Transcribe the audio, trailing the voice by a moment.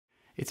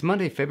It's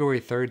Monday,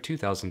 February 3rd,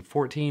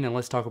 2014, and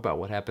let's talk about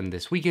what happened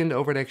this weekend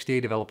over at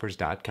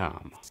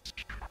xdadevelopers.com.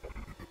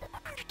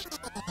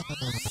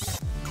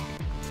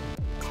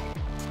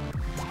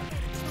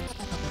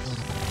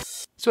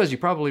 So as you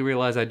probably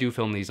realize, I do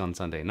film these on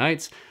Sunday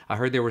nights. I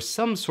heard there was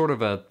some sort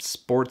of a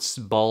sports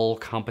ball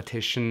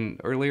competition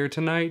earlier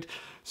tonight,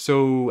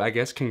 so I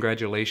guess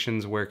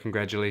congratulations where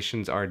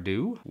congratulations are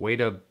due. Way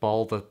to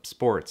ball the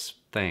sports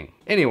thing.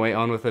 Anyway,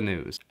 on with the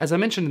news. As I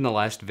mentioned in the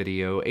last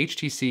video,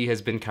 HTC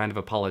has been kind of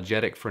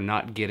apologetic for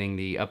not getting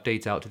the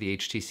updates out to the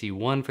HTC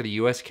One for the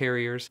US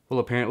carriers. Well,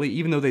 apparently,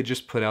 even though they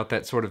just put out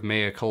that sort of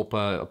mea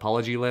culpa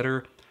apology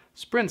letter,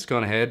 Sprint's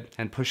gone ahead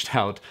and pushed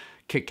out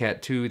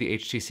KitKat to the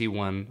HTC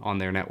One on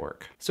their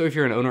network. So if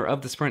you're an owner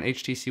of the Sprint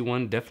HTC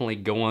One, definitely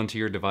go onto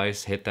your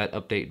device, hit that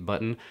update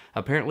button.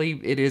 Apparently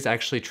it is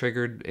actually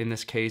triggered in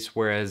this case,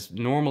 whereas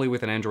normally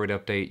with an Android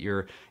update,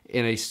 you're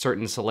in a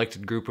certain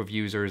selected group of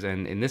users,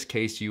 and in this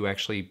case, you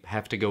actually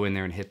have to go in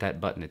there and hit that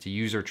button. It's a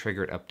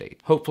user-triggered update.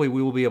 Hopefully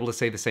we will be able to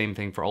say the same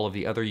thing for all of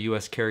the other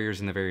US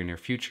carriers in the very near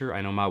future. I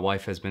know my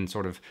wife has been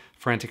sort of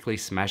frantically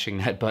smashing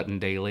that button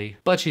daily,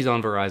 but she's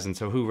on Verizon,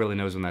 so who really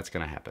knows when that's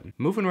gonna happen.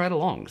 Moving right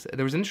along,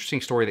 there was an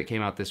interesting story that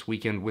came out this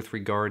weekend with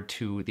regard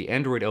to the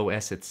Android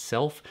OS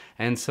itself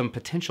and some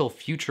potential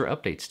future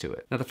updates to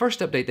it. Now, the first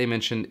update they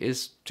mentioned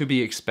is to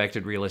be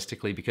expected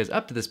realistically, because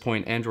up to this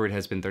point, Android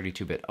has been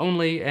 32-bit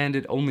only, and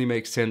it only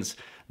makes sense.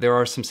 There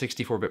are some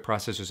 64-bit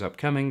processors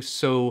upcoming,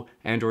 so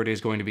Android is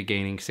going to be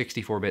gaining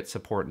 64-bit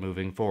support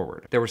moving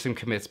forward. There were some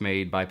commits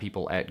made by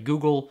people at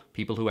Google,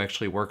 people who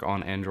actually work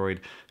on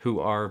Android, who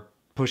are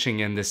pushing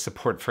in this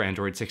support for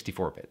Android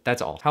 64-bit.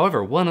 That's all.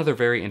 However, one other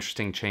very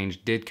interesting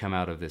change did come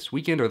out of this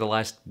weekend, or the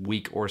last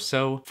week or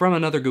so, from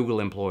another Google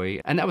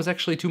employee, and that was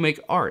actually to make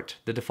Art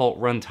the default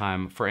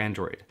runtime for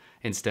Android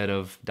instead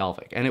of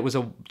Dalvik. And it was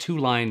a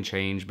two-line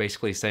change,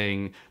 basically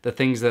saying the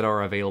things that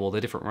are available, the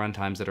different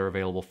runtimes that are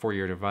available for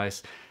your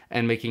device,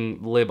 and making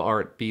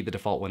libart be the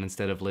default one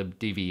instead of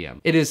libdvm.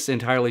 It is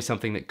entirely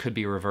something that could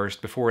be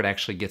reversed before it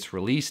actually gets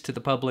released to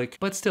the public,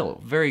 but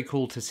still, very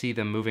cool to see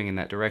them moving in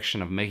that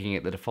direction of making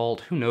it the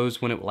default. Who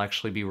knows when it will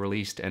actually be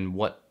released and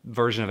what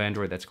version of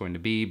Android that's going to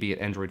be it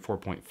Android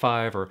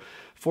 4.5 or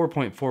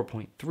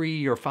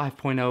 4.4.3 or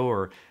 5.0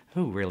 or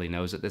who really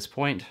knows at this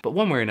point? But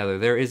one way or another,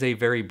 there is a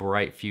very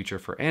bright future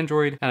for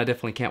Android, and I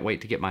definitely can't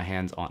wait to get my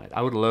hands on it.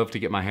 I would love to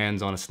get my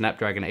hands on a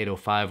Snapdragon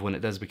 805 when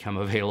it does become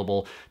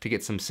available to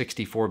get some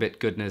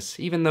 64-bit goodness,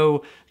 even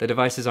though the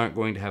devices aren't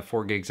going to have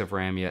 4 gigs of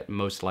RAM yet,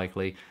 most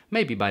likely.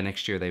 Maybe by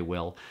next year they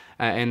will.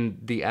 And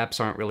the apps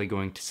aren't really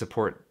going to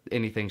support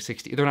anything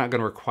they're not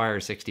going to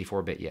require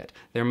 64-bit yet.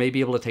 They may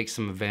be able to take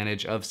some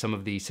advantage of some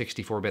of the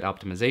 64-bit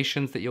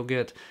optimizations that you'll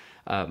get,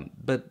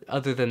 but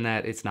other than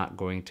that, it's not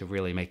going to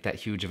really make that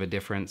huge of a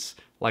difference.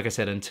 Like I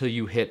said, until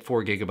you hit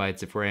 4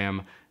 gigabytes of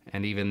RAM,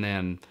 and even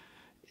then,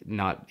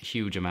 not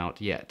huge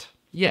amount yet.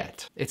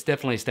 It's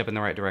definitely a step in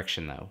the right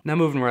direction though. Now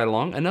moving right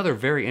along, another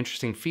very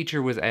interesting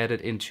feature was added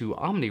into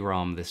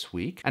OmniROM this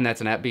week, and that's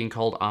an app being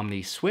called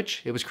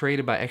OmniSwitch. It was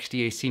created by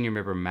XDA senior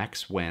member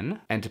Max Wen,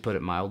 and to put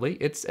it mildly,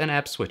 it's an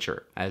app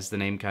switcher, as the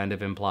name kind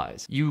of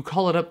implies. You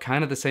call it up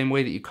kind of the same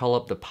way that you call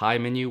up the pie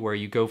menu, where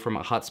you go from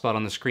a hotspot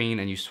on the screen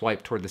and you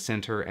swipe toward the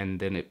center and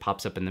then it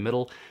pops up in the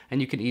middle,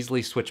 and you can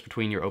easily switch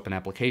between your open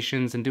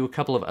applications and do a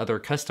couple of other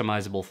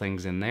customizable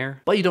things in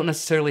there, but you don't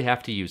necessarily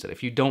have to use it.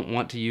 If you don't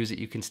want to use it,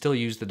 you can still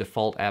use the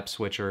default app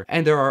switcher,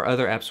 and there are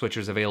other app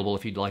switchers available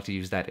if you'd like to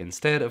use that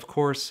instead, of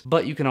course,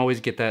 but you can always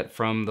get that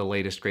from the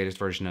latest, greatest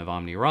version of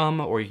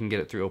OmniROM, or you can get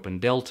it through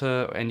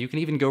OpenDelta, and you can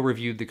even go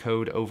review the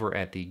code over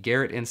at the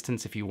Garrett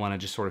instance if you want to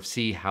just sort of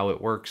see how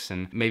it works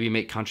and maybe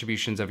make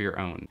contributions of your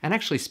own. And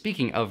actually,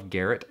 speaking of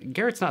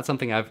Garrett's not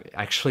something I've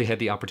actually had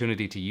the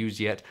opportunity to use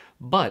yet,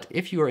 but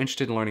if you are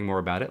interested in learning more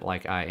about it,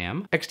 like I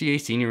am,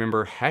 XDA senior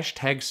member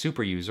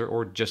 #superuser,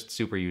 or just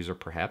superuser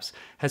perhaps,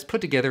 has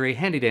put together a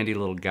handy-dandy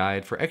little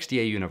guide for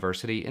XDA University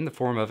in the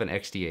form of an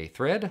XDA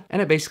thread,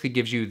 and it basically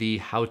gives you the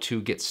how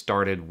to get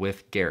started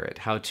with Garrett,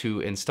 how to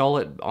install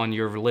it on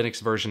your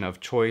Linux version of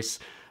choice.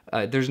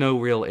 There's no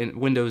real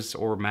Windows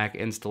or Mac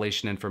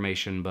installation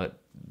information, but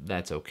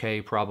that's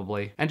okay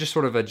probably, and just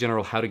sort of a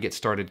general how to get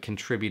started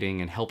contributing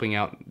and helping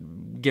out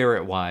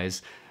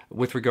Garrett-wise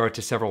with regard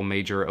to several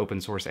major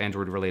open source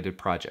Android related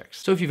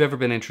projects. So if you've ever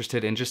been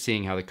interested in just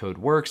seeing how the code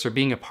works or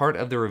being a part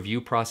of the review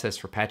process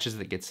for patches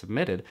that get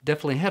submitted,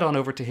 definitely head on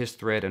over to his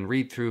thread and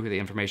read through the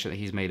information that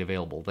he's made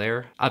available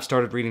there. I've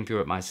started reading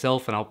through it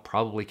myself, and I'll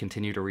probably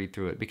continue to read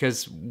through it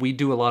because we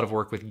do a lot of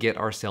work with Git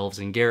ourselves,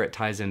 and Garrett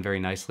ties in very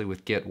nicely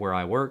with Git where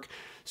I work,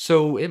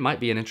 so it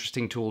might be an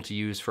interesting tool to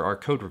use for our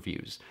code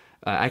reviews.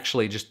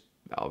 Actually, just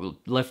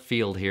left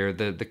field here.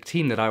 The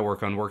team that I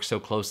work on works so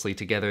closely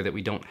together that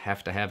we don't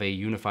have to have a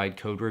unified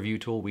code review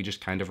tool. We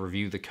just kind of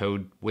review the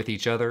code with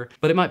each other.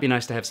 But it might be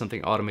nice to have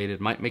something automated.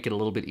 It might make it a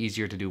little bit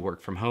easier to do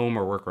work from home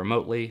or work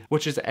remotely,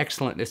 which is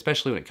excellent,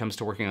 especially when it comes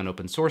to working on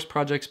open source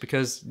projects,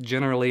 because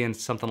generally in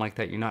something like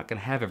that, you're not going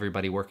to have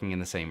everybody working in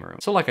the same room.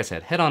 So like I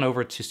said, head on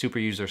over to Super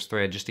Users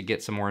thread just to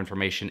get some more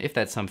information if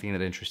that's something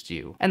that interests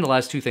you. And the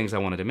last two things I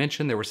wanted to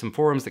mention, there were some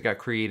forums that got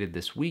created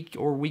this week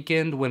or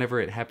weekend, whenever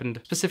it happened.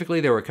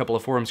 Specifically, there were a couple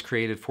of forums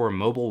created for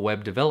mobile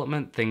web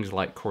development, things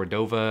like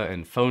Cordova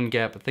and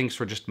PhoneGap, things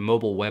for just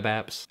mobile web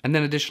apps. And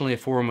then additionally, a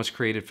forum was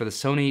created for the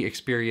Sony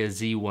Xperia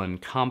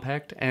Z1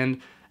 Compact,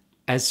 and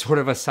as sort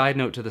of a side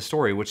note to the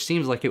story, which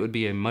seems like it would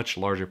be a much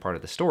larger part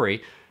of the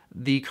story,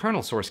 the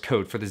kernel source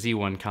code for the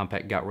Z1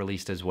 Compact got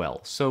released as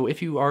well. So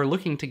if you are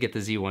looking to get the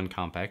Z1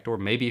 Compact, or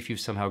maybe if you've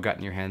somehow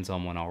gotten your hands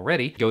on one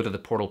already, go to the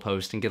portal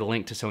post and get a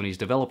link to Sony's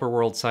Developer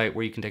World site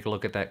where you can take a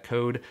look at that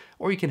code,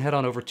 or you can head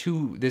on over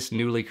to this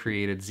newly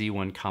created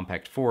Z1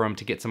 Compact forum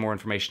to get some more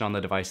information on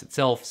the device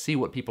itself, see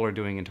what people are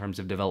doing in terms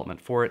of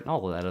development for it, and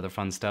all of that other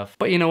fun stuff.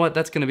 But you know what,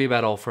 that's going to be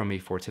about all from me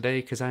for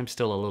today, because I'm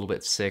still a little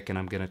bit sick and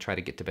I'm going to try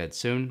to get to bed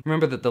soon.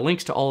 Remember that the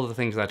links to all of the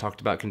things that I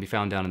talked about can be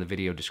found down in the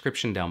video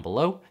description down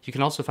below. You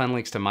can also find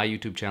links to my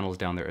YouTube channels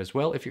down there as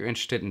well if you're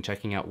interested in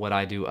checking out what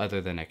I do other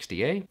than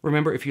XDA.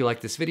 Remember, if you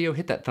like this video,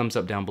 hit that thumbs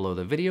up down below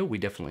the video. We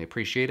definitely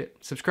appreciate it.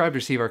 Subscribe to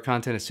receive our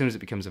content as soon as it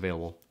becomes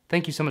available.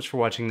 Thank you so much for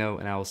watching though,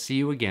 and I will see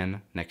you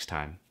again next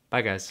time.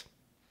 Bye guys.